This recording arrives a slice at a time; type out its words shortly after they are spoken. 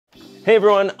Hey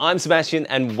everyone, I'm Sebastian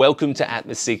and welcome to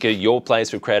Atmoseeker, your place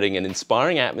for creating an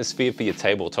inspiring atmosphere for your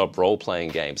tabletop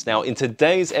role-playing games. Now in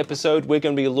today's episode, we're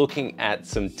going to be looking at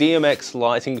some DMX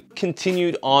lighting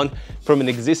continued on from an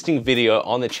existing video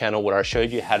on the channel where I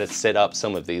showed you how to set up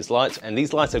some of these lights. And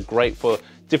these lights are great for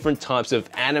different types of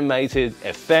animated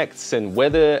effects and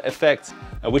weather effects,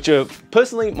 which are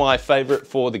personally my favorite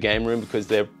for the game room because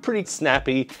they're pretty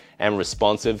snappy and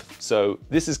responsive. So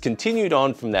this is continued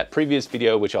on from that previous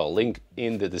video, which I'll link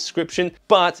in the description,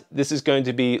 but this is going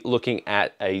to be looking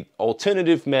at an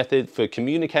alternative method for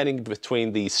communicating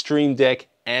between the Streamdeck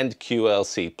and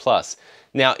QLC+.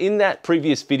 Now in that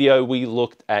previous video, we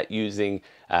looked at using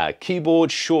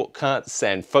keyboard shortcuts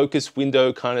and focus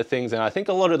window kind of things, and I think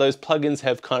a lot of those plugins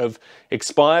have kind of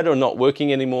expired or not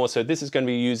working anymore. So this is going to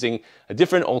be using a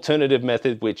different alternative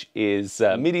method, which is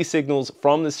MIDI signals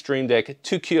from the Streamdeck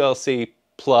to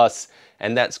QLC+,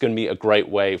 and that's going to be a great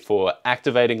way for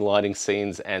activating lighting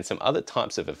scenes and some other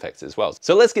types of effects as well.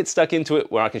 So let's get stuck into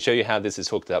it where I can show you how this is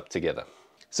hooked up together.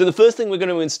 So the first thing we're going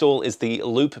to install is the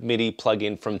Loop MIDI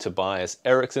plugin from Tobias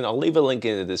Eriksson. I'll leave a link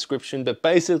in the description, but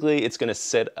basically it's going to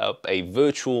set up a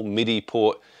virtual MIDI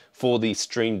port for the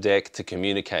Streamdeck to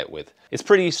communicate with. It's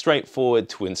pretty straightforward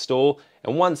to install,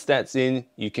 and once that's in,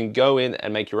 you can go in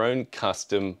and make your own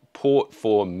custom port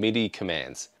for MIDI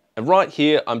commands. And right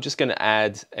here, I'm just going to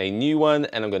add a new one,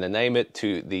 and I'm going to name it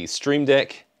to the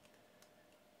Streamdeck.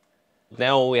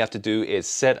 Now all we have to do is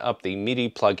set up the MIDI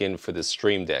plugin for the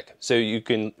Streamdeck. So you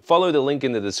can follow the link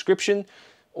in the description,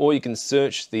 or you can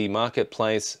search the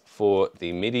marketplace for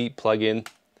the MIDI plugin.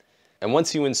 And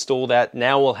once you install that,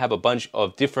 now we'll have a bunch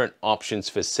of different options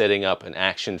for setting up an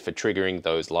action for triggering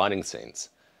those lighting scenes.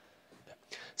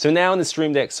 So now in the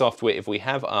Streamdeck software, if we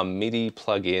have our MIDI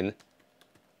plugin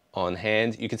on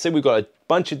hand, you can see we've got a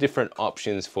bunch of different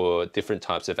options for different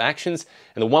types of actions,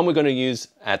 and the one we're going to use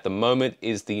at the moment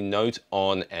is the note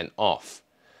on and off.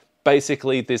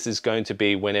 Basically, this is going to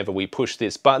be whenever we push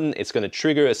this button, it's going to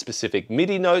trigger a specific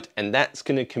MIDI note, and that's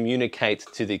going to communicate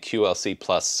to the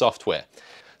QLC+ software.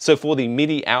 So for the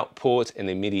MIDI output and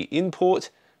the MIDI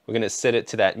import, we're going to set it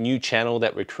to that new channel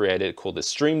that we created called the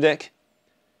Streamdeck.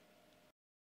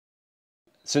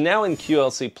 So now in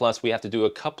QLC+, we have to do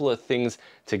a couple of things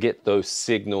to get those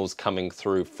signals coming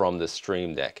through from the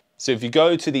Streamdeck. So if you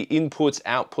go to the Inputs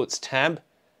Outputs tab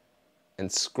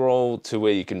and scroll to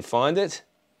where you can find it,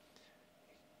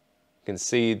 you can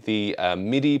see the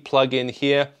MIDI plugin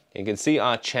here. You can see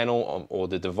our channel or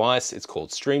the device, it's called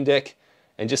Streamdeck,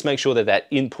 and just make sure that that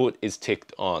input is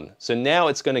ticked on. So now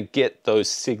it's going to get those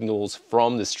signals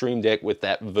from the Streamdeck with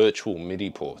that virtual MIDI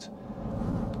port.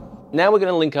 Now we're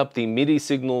going to link up the MIDI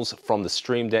signals from the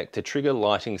Streamdeck to trigger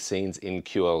lighting scenes in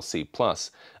QLC+.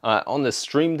 On the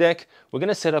Streamdeck, we're going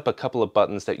to set up a couple of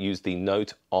buttons that use the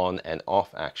note on and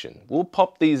off action. We'll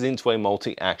pop these into a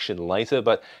multi-action later,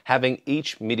 but having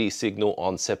each MIDI signal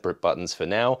on separate buttons for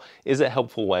now is a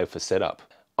helpful way for setup.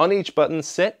 On each button,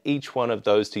 set each one of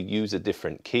those to use a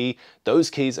different key. Those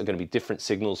keys are going to be different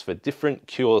signals for different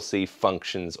QLC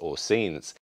functions or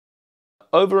scenes.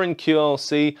 Over in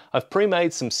QLC, I've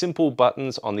pre-made some simple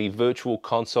buttons on the virtual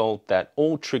console that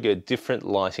all trigger different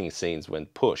lighting scenes when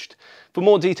pushed. For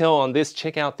more detail on this,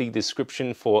 check out the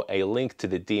description for a link to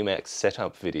the DMX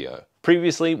setup video.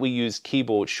 Previously, we used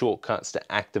keyboard shortcuts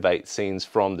to activate scenes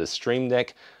from the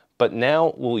Streamdeck, but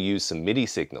now we'll use some MIDI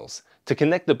signals. To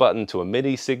connect the button to a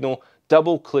MIDI signal,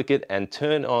 double-click it and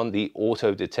turn on the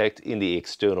auto detect in the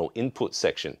external input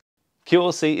section.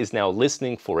 QLC is now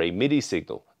listening for a MIDI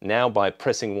signal. Now by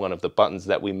pressing one of the buttons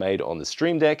that we made on the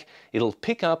Streamdeck, it'll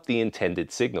pick up the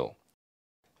intended signal.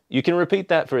 You can repeat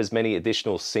that for as many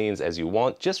additional scenes as you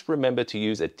want, just remember to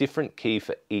use a different key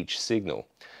for each signal.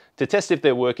 To test if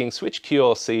they're working, switch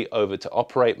QLC over to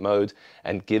operate mode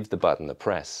and give the button a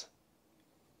press.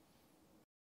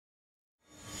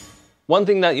 One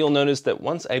thing that you'll notice that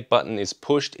once a button is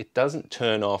pushed, it doesn't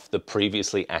turn off the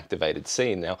previously activated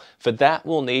scene. Now, for that,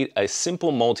 we'll need a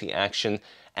simple multi-action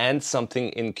and something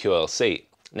in QLC.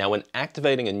 Now, when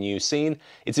activating a new scene,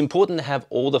 it's important to have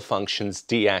all the functions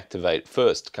deactivate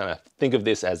first. Kind of think of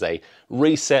this as a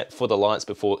reset for the lights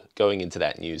before going into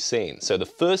that new scene. So the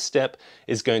first step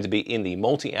is going to be in the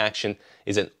multi-action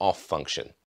is an off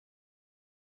function.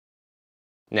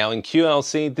 Now in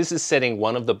QLC, this is setting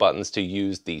one of the buttons to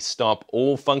use the stop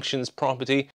all functions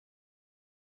property.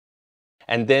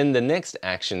 And then the next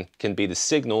action can be the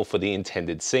signal for the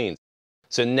intended scene.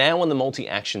 So now when the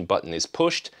multi-action button is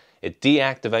pushed, it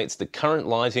deactivates the current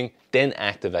lighting, then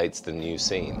activates the new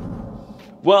scene.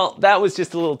 Well, that was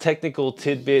just a little technical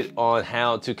tidbit on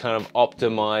how to kind of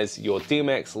optimize your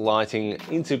DMX lighting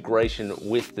integration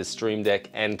with the Streamdeck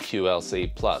and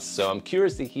QLC Plus. So I'm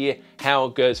curious to hear how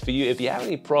it goes for you. If you have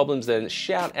any problems, then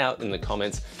shout out in the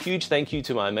comments. Huge thank you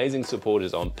to my amazing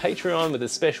supporters on Patreon, with a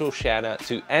special shout out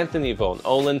to Anthony Von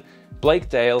Olin, Blake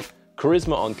Dale,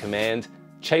 Charisma on Command,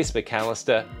 Chase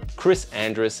McAllister, Chris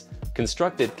Andrus,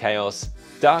 Constructed Chaos,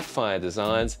 Darkfire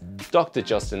Designs, Dr.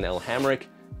 Justin L. Hamrick,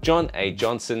 John A.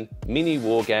 Johnson, Mini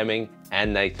Wargaming,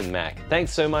 and Nathan Mack.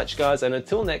 Thanks so much, guys, and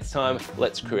until next time,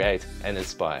 let's create and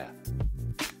inspire.